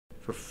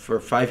For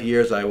 5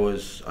 years I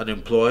was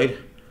unemployed,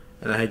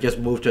 and I had just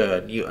moved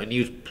to a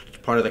new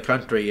part of the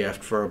country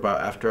after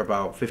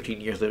about 15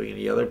 years living in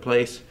the other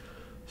place.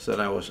 So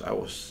then I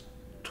was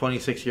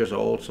 26 years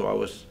old, so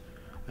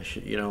I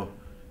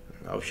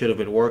should have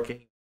been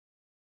working.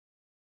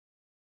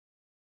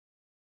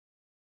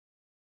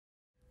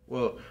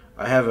 Well,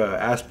 I have a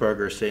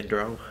Asperger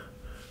syndrome,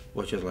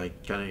 which is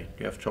like kind of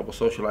you have trouble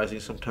socializing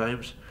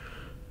sometimes.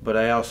 But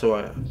I also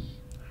a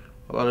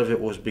lot of it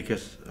was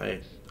because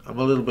I'm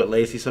a little bit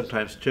lazy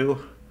sometimes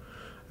too,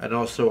 and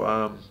also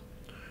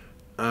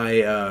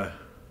I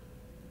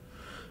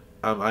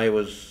I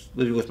was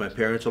living with my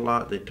parents a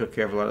lot. They took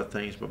care of a lot of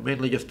things, but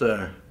mainly just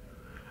I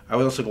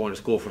was also going to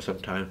school for some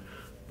time.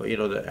 But you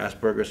know the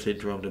Asperger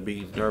syndrome, the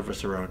being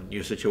nervous around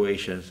new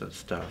situations and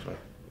stuff, like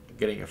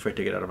getting afraid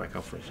to get out of my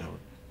comfort zone.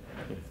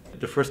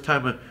 The first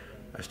time when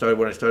I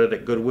started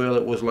at Goodwill,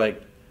 it was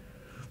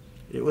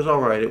all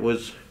right.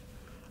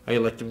 I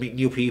like to meet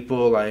new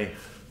people. I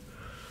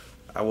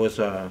was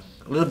a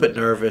little bit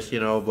nervous,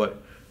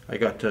 but I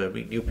got to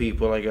meet new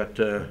people.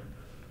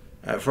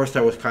 At first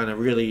I was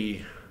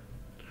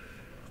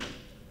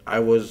I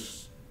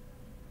was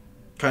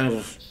kind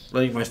of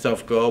letting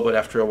myself go, but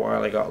after a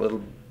while I got a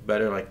little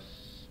better, like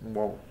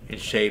more in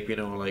shape,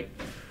 like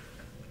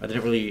I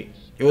didn't really,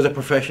 it was a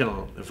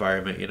professional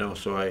environment,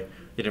 so I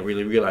didn't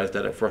really realize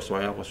that at first, so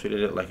I almost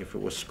treated it like if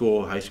it was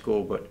school, high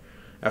school, but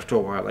after a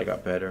while I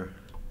got better.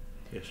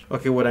 Yes.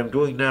 Okay, what I'm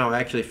doing now, I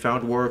actually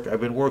found work.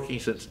 I've been working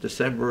since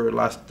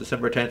last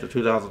December 10th of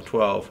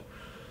 2012.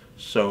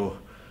 So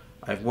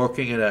I'm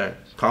working at a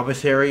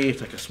commissary.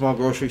 It's like a small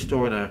grocery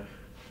store in a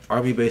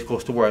army base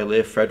close to where I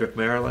live, Frederick,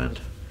 Maryland.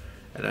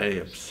 And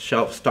I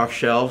stock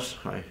shelves.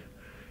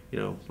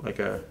 Like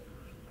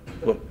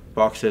put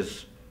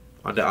boxes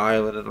on the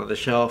island and on the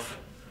shelf.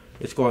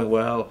 It's going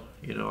well.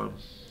 I'm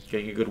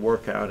getting a good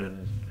workout,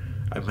 and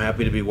I'm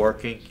happy to be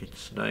working.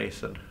 It's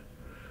nice and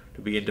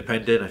to be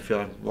independent. I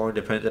feel I'm more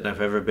independent than I've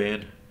ever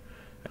been.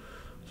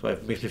 So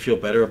it makes me feel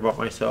better about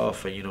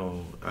myself, and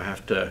I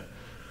have to,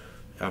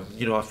 I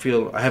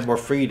feel I have more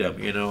freedom.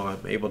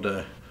 I'm able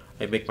to,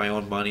 I make my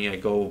own money. I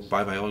go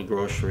buy my own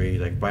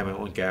groceries. I buy my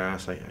own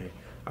gas.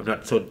 I'm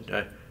not so,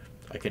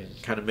 I can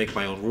kind of make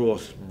my own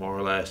rules more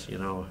or less.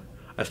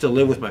 I still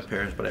live with my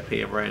parents, but I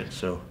pay them rent.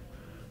 So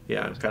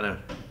yeah, I'm kind of,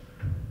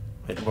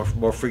 I have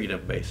more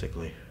freedom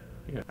basically.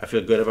 Yeah. I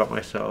feel good about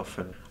myself,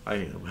 and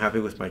I'm happy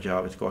with my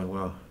job. It's going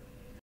well.